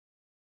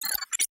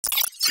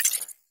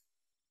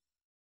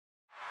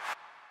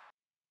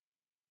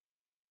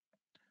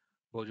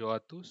Bonjour à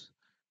tous,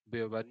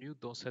 bienvenue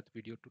dans cette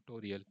vidéo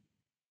tutoriel.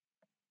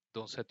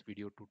 Dans cette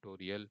vidéo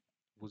tutoriel,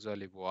 vous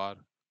allez voir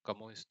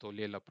comment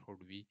installer le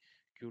produit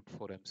Qt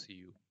for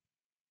MCU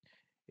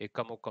et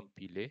comment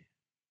compiler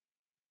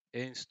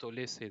et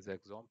installer ces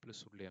exemples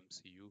sur les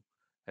MCU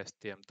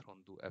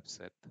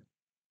STM32F7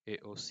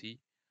 et aussi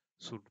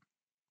sur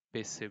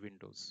PC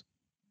Windows.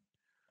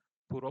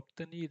 Pour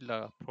obtenir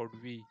le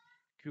produit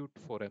Qt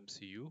for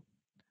MCU,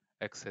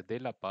 accédez à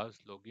la page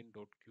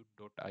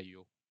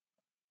login.qt.io.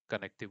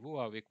 Connectez-vous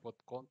avec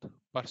votre compte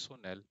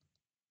personnel.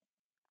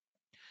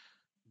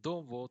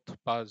 Dans votre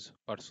page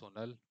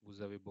personnelle, vous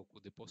avez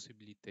beaucoup de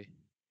possibilités.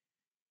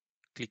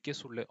 Cliquez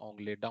sur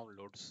l'onglet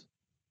Downloads.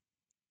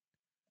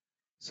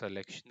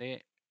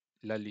 Sélectionnez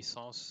la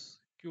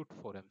licence Qt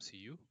for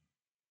MCU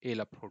et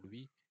le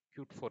produit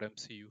Qt for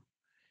MCU.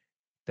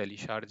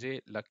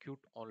 Téléchargez la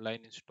Qt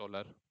Online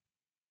Installer.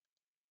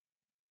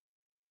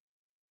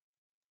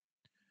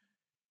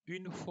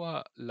 Une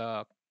fois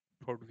le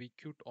produit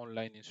Qt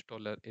Online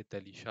Installer est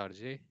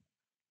téléchargé,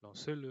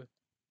 lancez-le.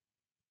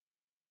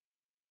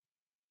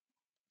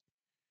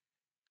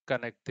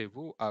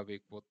 Connectez-vous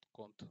avec votre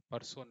compte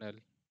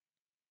personnel.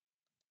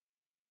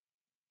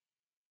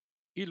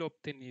 Il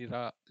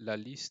obtiendra la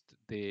liste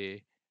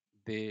de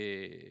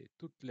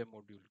tous les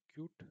modules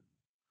Qt.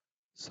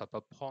 Ça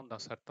peut prendre un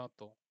certain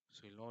temps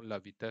selon la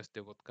vitesse de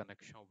votre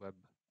connexion web.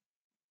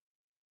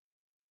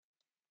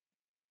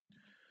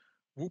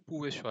 Vous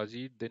pouvez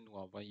choisir de nous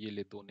envoyer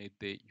les données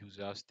des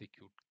usages de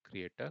Qt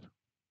Creator.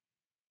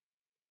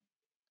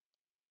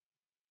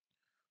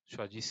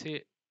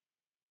 Choisissez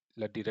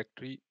la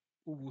directory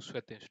où vous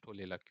souhaitez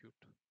installer la Qt.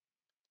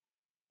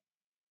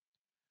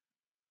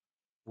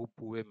 Vous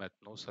pouvez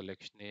maintenant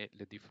sélectionner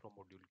les différents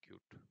modules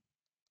Qt.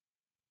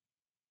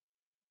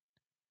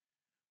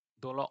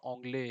 Dans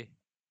l'onglet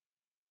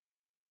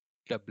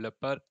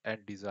Developer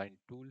and Design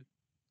Tool,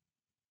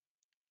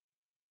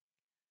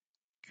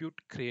 Qt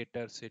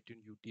Creator c'est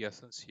une outil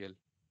essentiel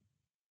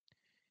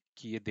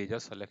qui est déjà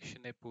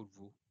sélectionné pour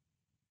vous.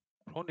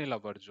 Prenez la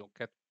version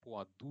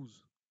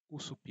 4.12 ou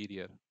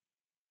supérieure.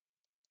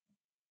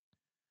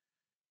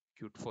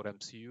 Qt for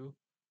MCU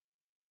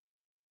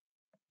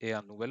et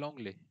un nouvel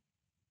onglet.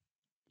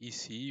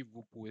 Ici,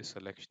 vous pouvez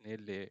sélectionner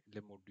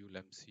les modules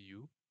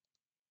MCU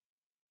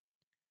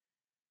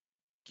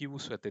que vous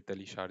souhaitez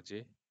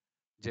télécharger.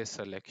 Je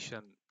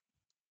sélectionne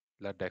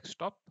la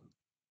desktop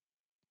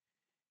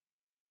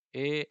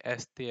et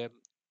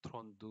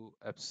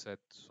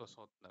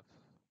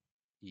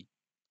STM32F769I.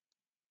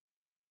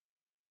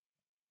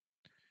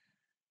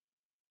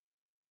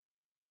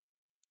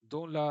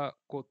 Dans la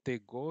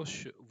côté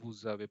gauche,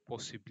 vous avez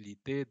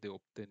possibilité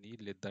d'obtenir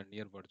les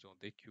dernières versions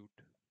de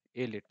Qt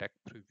et les tech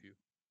preview.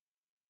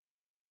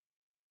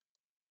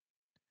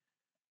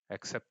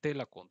 Acceptez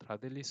le contrat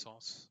de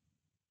licence.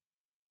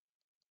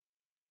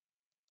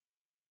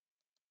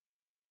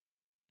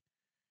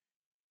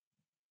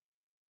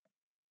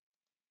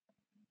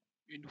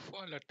 Une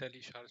fois le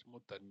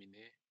téléchargement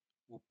terminé,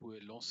 vous pouvez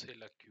lancer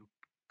la Qt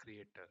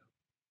Creator.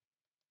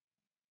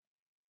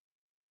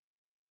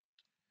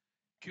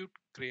 Qt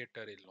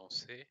Creator est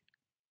lancé.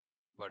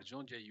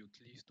 Version que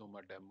j'utilise dans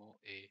ma démo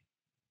est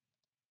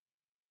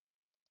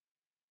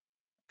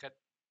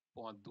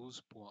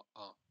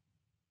 4.12.1.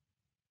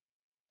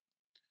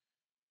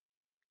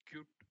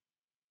 Qt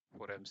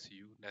for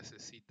MCU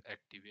nécessite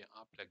d'activer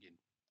un plugin.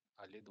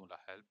 Allez dans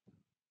la Help,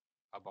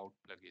 About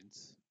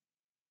Plugins,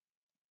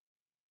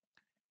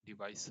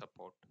 Device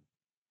Support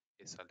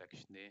et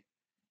sélectionnez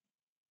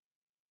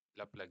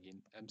la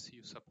plugin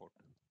MCU Support.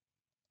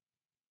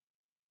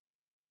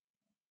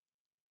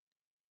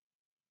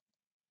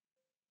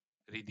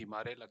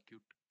 Redémarrez la Qt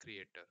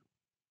Creator.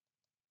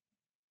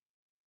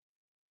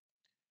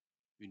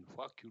 Une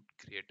fois Qt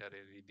Creator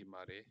est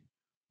redémarré,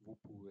 vous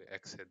pouvez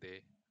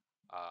accéder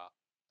à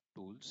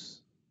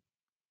Tools,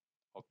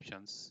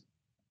 Options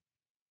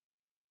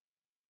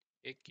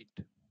et Kit.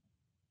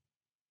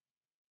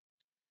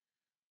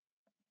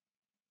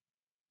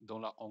 Dans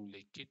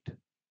l'onglet Kit,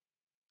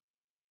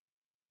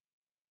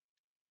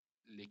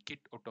 les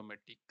kits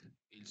automatiques,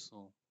 ils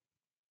sont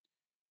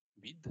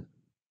vides.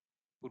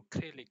 Pour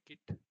créer les kits,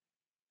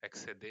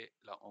 accédez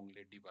à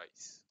l'onglet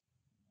Device.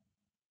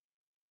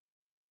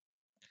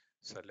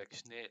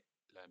 Sélectionnez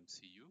la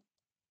MCU.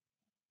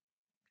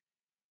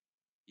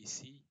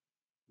 Ici,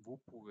 vous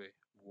pouvez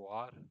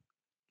voir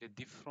les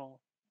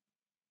différents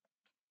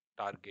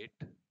targets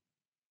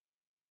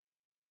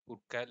pour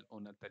lesquels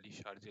on a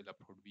téléchargé le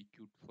produit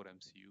Qt for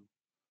MCU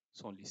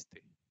sont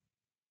listés.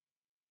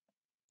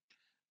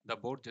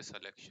 D'abord, je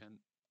sélectionne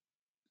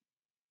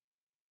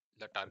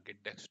le target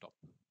desktop.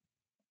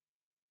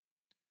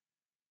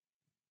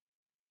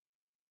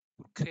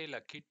 Pour créer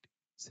la kit,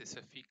 il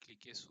suffit de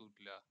cliquer sur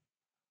le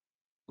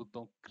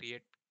bouton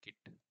Create Kit.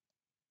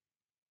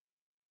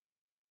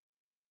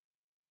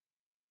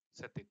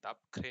 Cette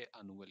étape crée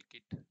un nouvel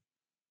kit.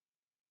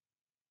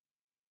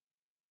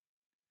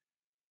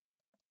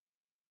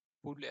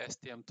 Pour le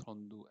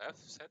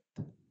STM32F7,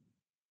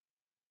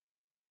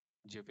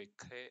 je vais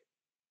créer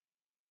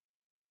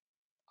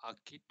un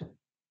kit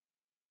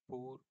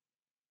pour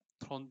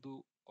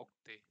 32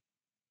 octets.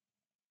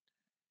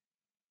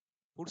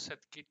 Pour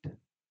cette kit,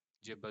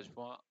 j'ai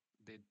besoin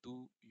de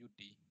deux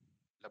outils.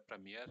 La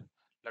première,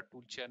 la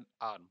toolchain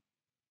ARM,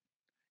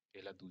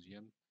 et la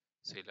deuxième,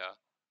 c'est la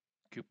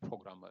Cube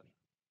Programmer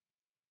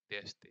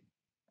DST.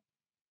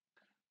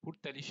 Pour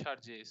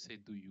télécharger ces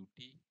deux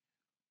outils,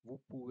 vous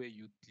pouvez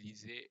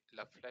utiliser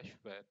la flèche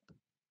verte.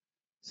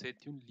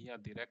 C'est un lien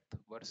direct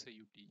vers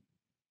ces outils.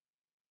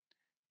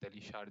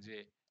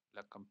 Télécharger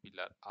la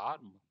compiler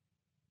ARM.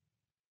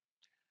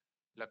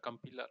 La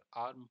compiler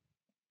ARM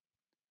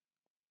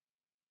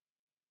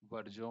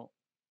version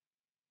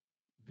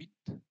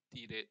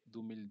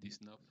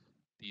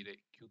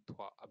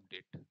 8-2019-Q3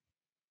 update.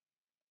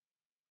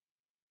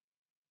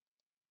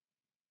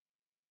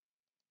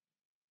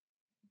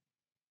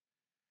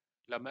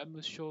 La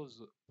même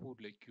chose pour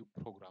les Cube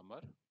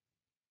Programmer.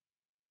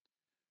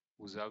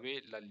 Vous avez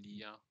le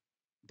lien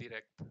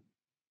direct.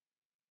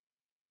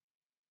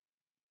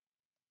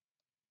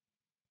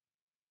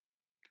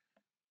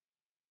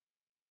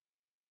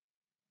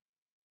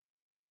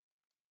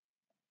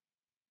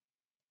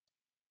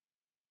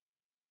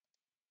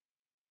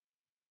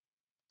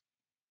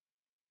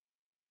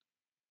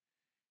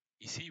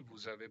 Ici,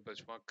 vous avez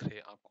besoin de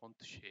créer un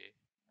compte chez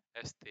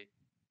ST.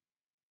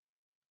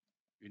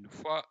 Une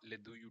fois les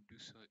deux outils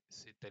sont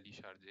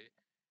téléchargés,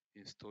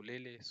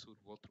 installez-les sur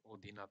votre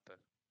ordinateur.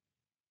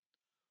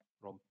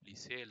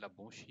 Remplissez le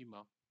bon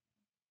schéma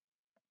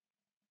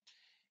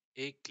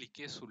et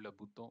cliquez sur le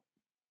bouton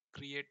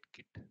Create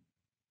Kit.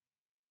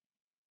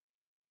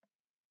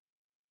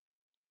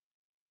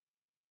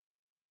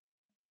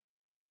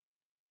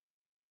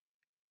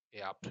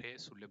 Et après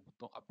sur le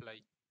bouton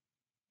Apply.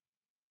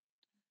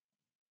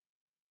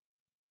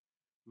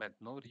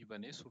 Maintenant,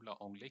 revenez sur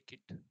l'onglet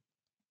Kit.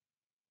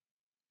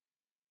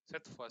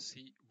 Cette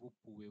fois-ci, vous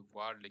pouvez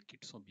voir les kits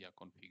sont bien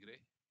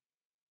configurés.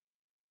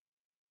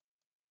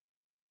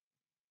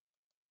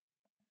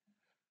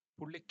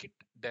 Pour les kits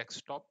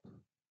desktop,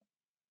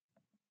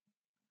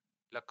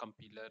 la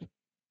compiler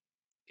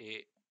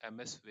est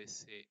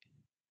MSVC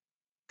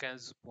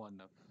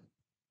 15.9.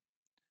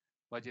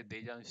 Moi, j'ai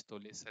déjà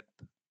installé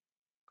cette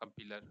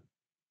compiler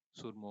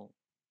sur mon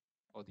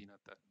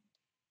ordinateur.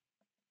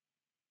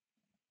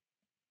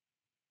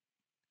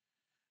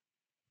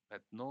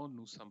 Maintenant,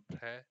 nous sommes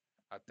prêts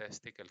à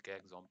tester quelques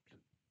exemples.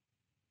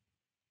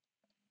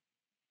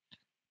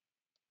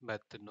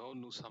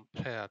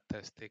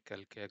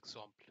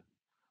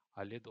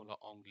 Allez dans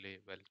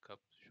l'onglet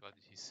Welcome,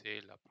 choisissez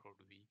le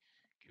produit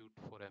Qt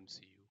for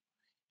MCU.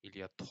 Il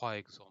y a 3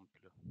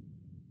 exemples.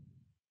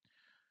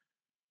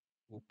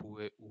 Vous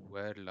pouvez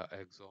ouvrir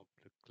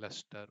l'exemple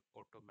Cluster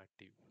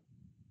Automotive.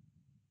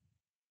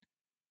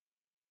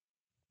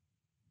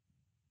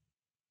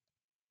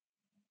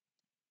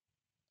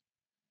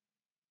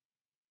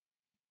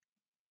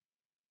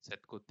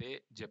 Cet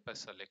côté, je peux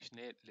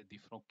sélectionner les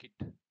différents kits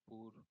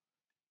pour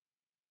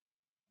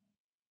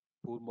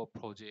mon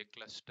projet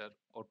Cluster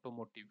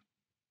Automotive.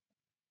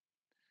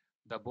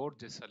 D'abord,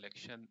 je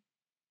sélectionne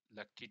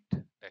le kit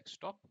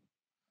desktop.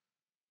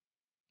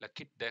 Le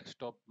kit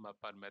desktop me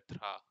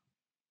permettra de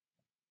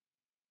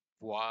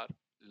voir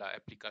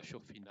l'application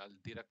finale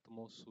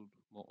directement sur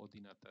mon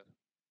ordinateur.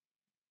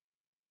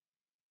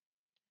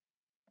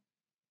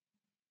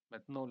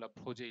 Maintenant, le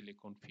projet est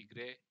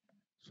configuré.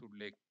 Sur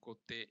le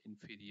côté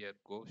inférieur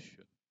gauche,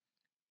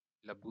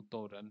 le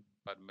bouton Run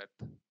permet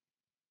de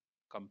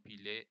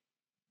compiler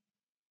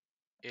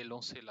et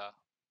lancer le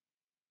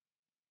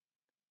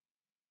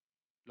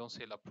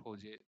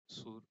projet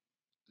sur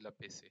le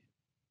PC.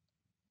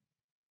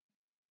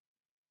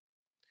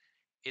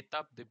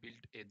 Étape de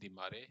build est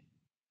démarrée.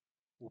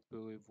 Vous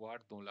pouvez voir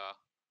dans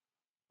la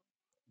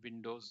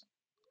Windows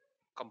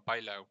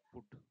Compile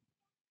Output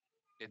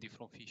les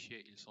différents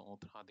fichiers, ils sont en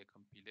train de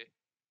compiler.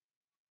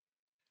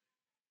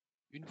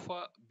 Une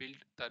fois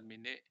build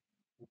terminé,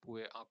 vous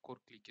pouvez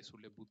encore cliquer sur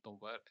le bouton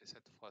vert et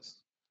cette fois,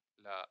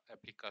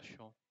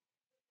 l'application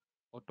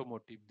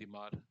automotive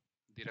démarre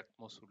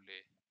directement sur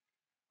les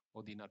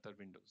ordinateurs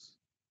Windows.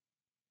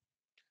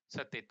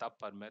 Cette étape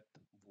permet de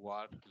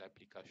voir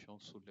l'application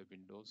sur le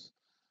Windows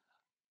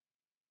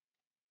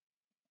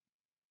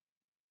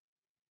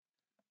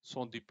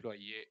sans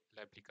déployer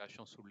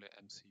l'application sur le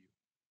MCU.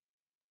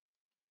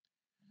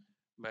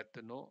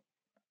 Maintenant,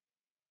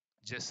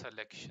 je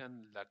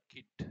sélectionne la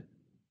kit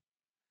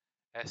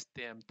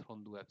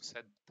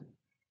STM32F7.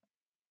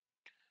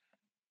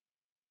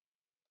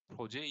 Le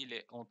projet il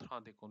est en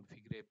train de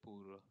configurer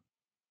pour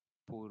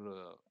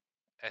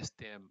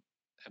STM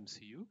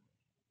MCU.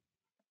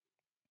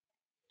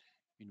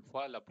 Une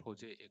fois le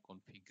projet est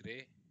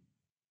configuré,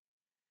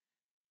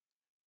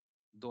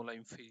 dans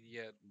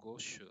l'inférieur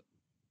gauche,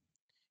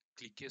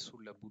 cliquez sur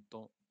le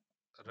bouton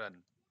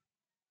Run.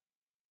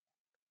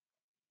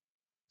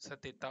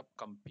 Cette étape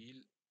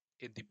compile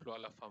et déploie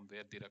la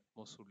firmware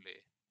directement sur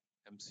les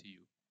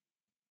MCU.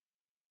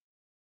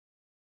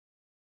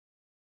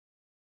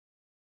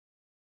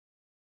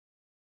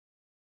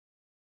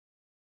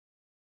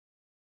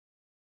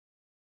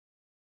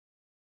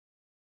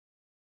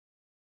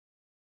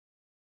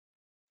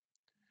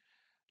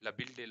 La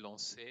build est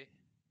lancée.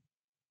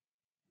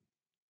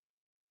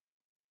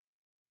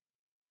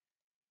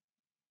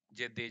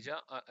 J'ai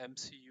déjà un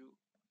MCU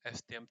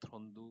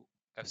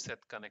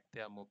STM32F7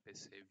 connecté à mon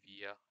PC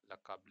via la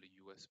câble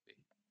USB.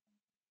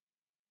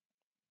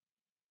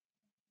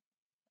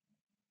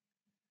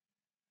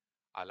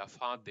 À la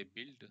fin des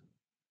builds,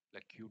 le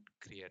Qt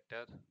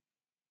Creator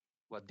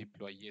va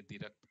déployer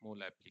directement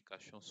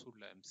l'application sur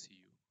le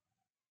MCU.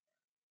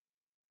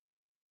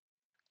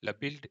 La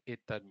build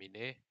est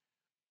terminée.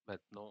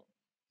 Maintenant,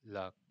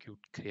 le Qt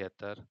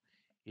Creator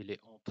il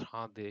est en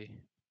train de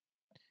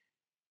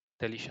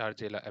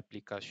télécharger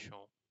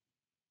l'application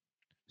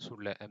sur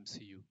le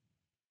MCU.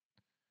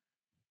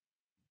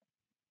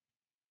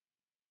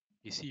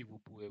 Ici, vous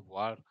pouvez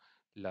voir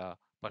le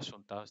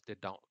pourcentage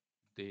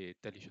de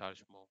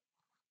téléchargement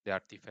des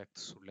artefacts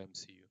sur le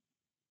MCU.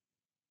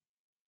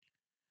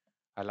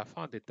 À la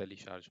fin des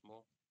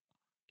téléchargements,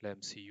 le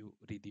MCU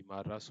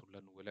redémarrera sur la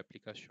nouvelle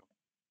application.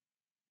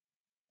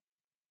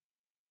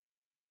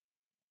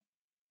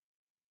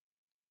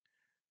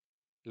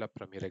 Le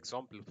premier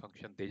exemple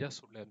fonctionne déjà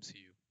sur le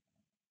MCU.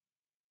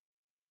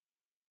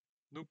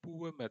 Nous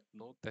pouvons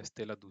maintenant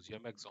tester le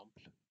deuxième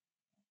exemple.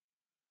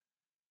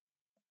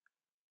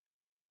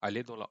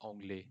 Allez dans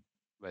l'onglet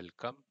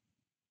Welcome,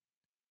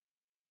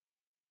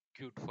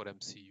 Qt for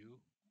MCU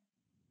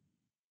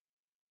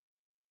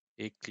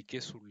et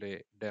cliquez sur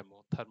le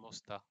démon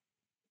thermostat.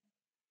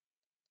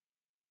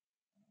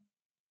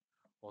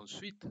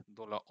 Ensuite,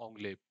 dans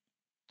l'onglet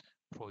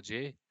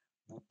Projet,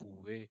 vous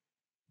pouvez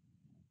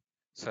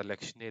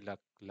sélectionner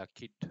la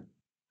kit.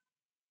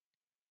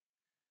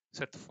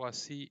 Cette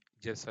fois-ci,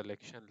 je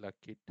sélectionne la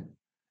kit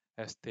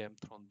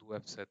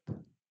STM32F7.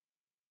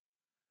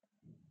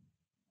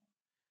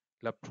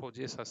 Le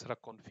projet ça sera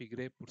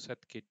configuré pour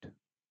cette kit.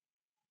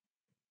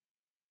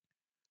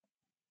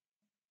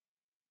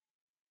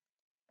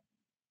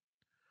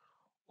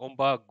 En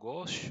bas à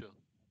gauche,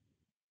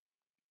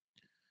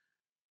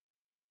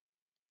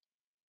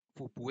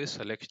 vous pouvez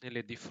sélectionner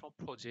les différents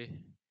projets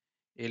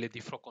et les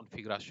différentes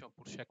configurations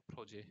pour chaque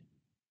projet.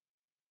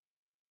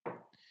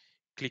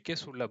 Cliquez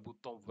sur le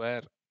bouton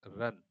vert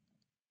Run.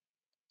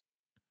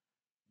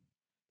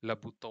 Le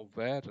bouton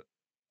vert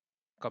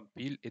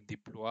compile et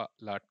déploie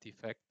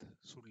l'artefact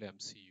sur le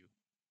MCU.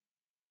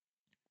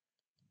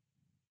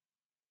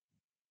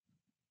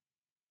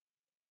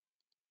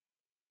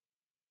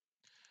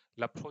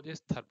 Le projet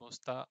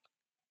thermostat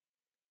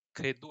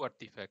crée deux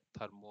artefacts,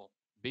 thermo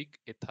big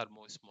et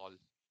thermo small.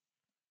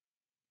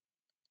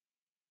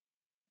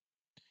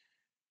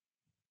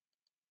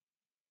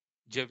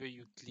 Je vais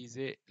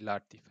utiliser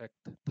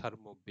l'artefact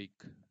thermo big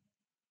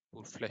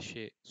pour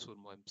flasher sur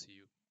mon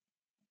MCU.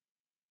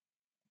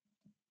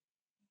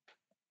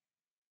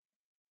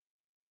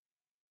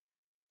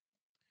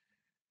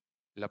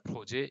 Le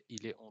projet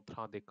il est en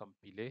train de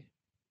compiler.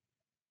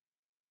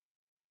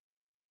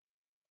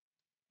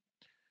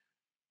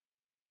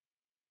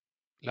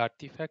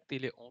 L'artefact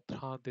il est en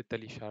train de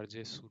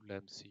télécharger sur le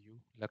MCU.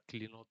 Le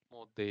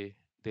clignotement des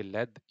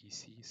LED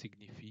ici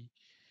signifie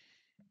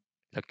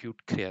le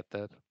Qt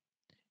Creator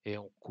est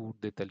en cours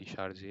de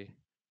télécharger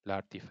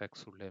l'artefact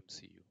sur le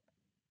MCU.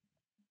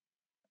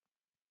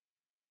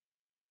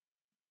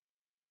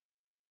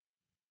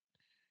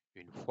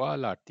 Une fois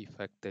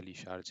l'artefact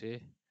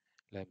téléchargé,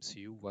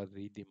 l'MCU va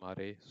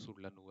redémarrer sur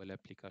la nouvelle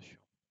application.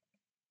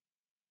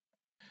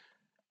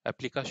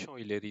 L'application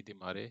il est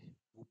redémarré.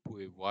 Vous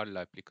pouvez voir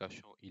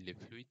l'application il est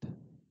fluide.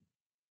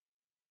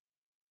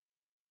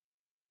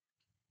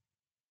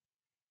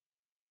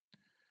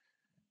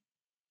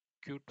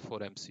 Qt for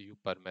MCU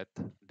permet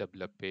de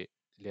développer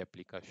les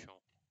applications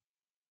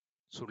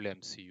sur les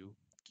MCU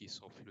qui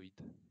sont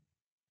fluides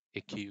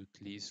et qui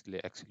utilisent les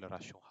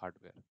accélérations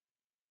hardware.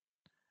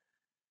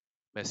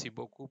 Merci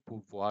beaucoup pour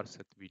voir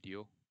cette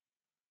vidéo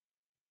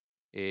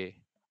et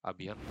à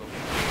bientôt.